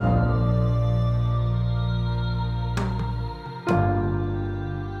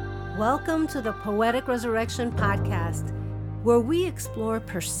Welcome to the Poetic Resurrection Podcast, where we explore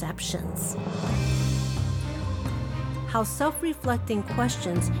perceptions. How self-reflecting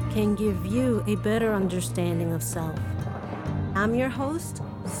questions can give you a better understanding of self. I'm your host,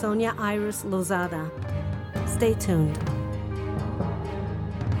 Sonia Iris Lozada. Stay tuned.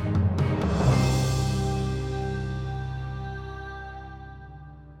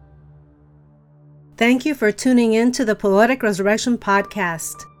 Thank you for tuning in to the Poetic Resurrection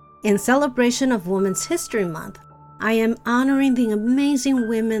Podcast. In celebration of Women's History Month, I am honoring the amazing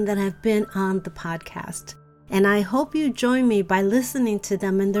women that have been on the podcast, and I hope you join me by listening to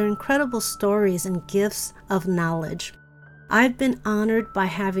them and their incredible stories and gifts of knowledge. I've been honored by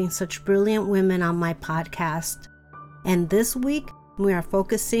having such brilliant women on my podcast, and this week we are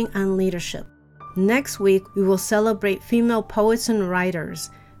focusing on leadership. Next week we will celebrate female poets and writers.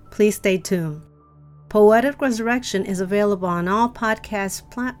 Please stay tuned. Poetic Resurrection is available on all podcast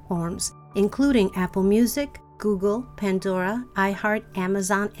platforms, including Apple Music, Google, Pandora, iHeart,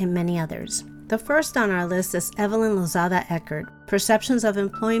 Amazon, and many others. The first on our list is Evelyn Lozada Eckert, Perceptions of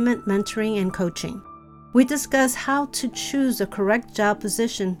Employment, Mentoring, and Coaching. We discuss how to choose the correct job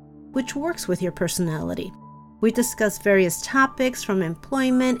position which works with your personality. We discuss various topics from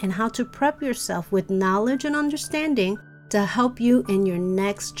employment and how to prep yourself with knowledge and understanding to help you in your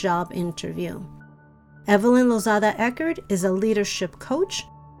next job interview. Evelyn Lozada Eckert is a leadership coach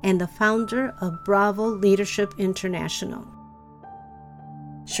and the founder of Bravo Leadership International.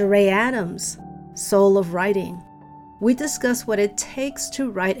 Sheree Adams, Soul of Writing. We discuss what it takes to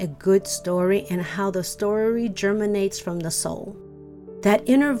write a good story and how the story germinates from the soul. That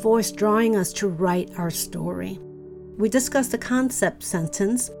inner voice drawing us to write our story. We discuss the concept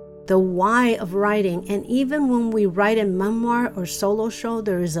sentence, the why of writing, and even when we write a memoir or solo show,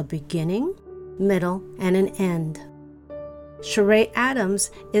 there is a beginning, middle, and an end. Sheree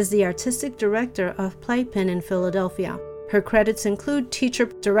Adams is the artistic director of Playpen in Philadelphia. Her credits include teacher,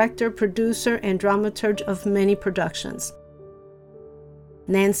 director, producer, and dramaturge of many productions.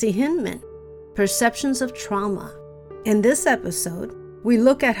 Nancy Hinman, Perceptions of Trauma. In this episode, we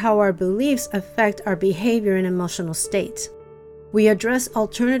look at how our beliefs affect our behavior and emotional states. We address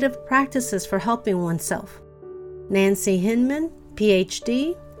alternative practices for helping oneself. Nancy Hinman,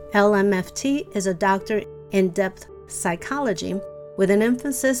 PhD, LMFT, is a doctor in depth psychology with an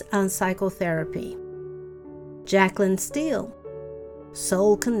emphasis on psychotherapy. Jacqueline Steele,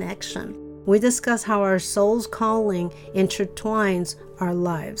 Soul Connection. We discuss how our soul's calling intertwines our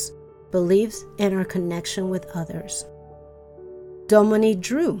lives, beliefs, and our connection with others. Dominique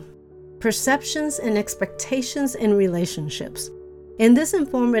Drew, Perceptions and Expectations in Relationships. In this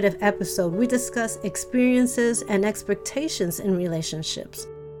informative episode, we discuss experiences and expectations in relationships.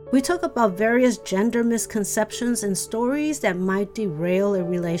 We talk about various gender misconceptions and stories that might derail a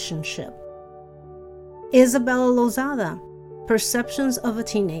relationship. Isabella Lozada, Perceptions of a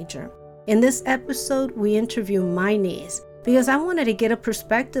Teenager. In this episode, we interview my niece because I wanted to get a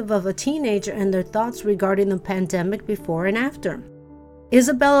perspective of a teenager and their thoughts regarding the pandemic before and after.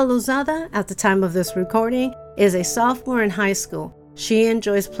 Isabella Lozada, at the time of this recording, is a sophomore in high school. She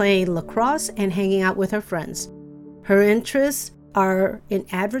enjoys playing lacrosse and hanging out with her friends. Her interests are in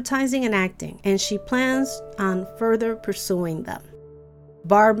advertising and acting, and she plans on further pursuing them.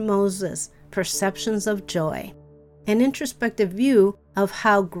 Barb Moses, Perceptions of Joy. An introspective view of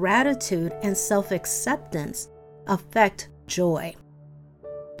how gratitude and self-acceptance affect joy.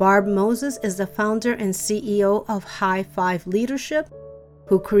 Barb Moses is the founder and CEO of High Five Leadership,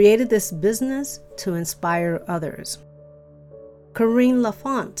 who created this business to inspire others. Corinne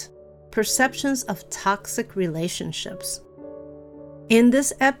Lafont, Perceptions of Toxic Relationships. In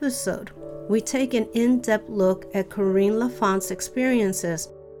this episode, we take an in-depth look at Corinne Lafont's experiences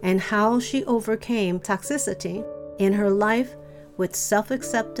and how she overcame toxicity in her life with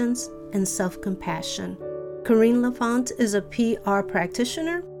self-acceptance and self-compassion. Corinne Lafont is a PR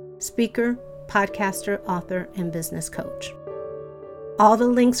practitioner, speaker, podcaster, author, and business coach. All the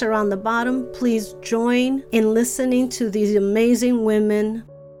links are on the bottom. Please join in listening to these amazing women.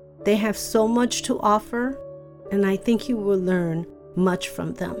 They have so much to offer, and I think you will learn much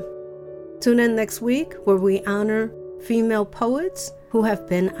from them. Tune in next week where we honor female poets who have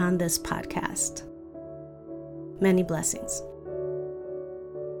been on this podcast. Many blessings.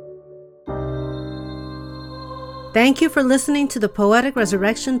 Thank you for listening to the Poetic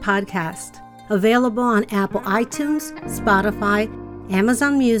Resurrection Podcast, available on Apple iTunes, Spotify,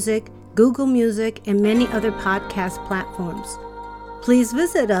 Amazon Music, Google Music, and many other podcast platforms. Please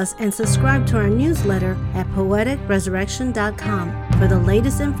visit us and subscribe to our newsletter at poeticresurrection.com for the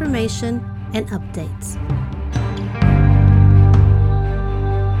latest information and updates.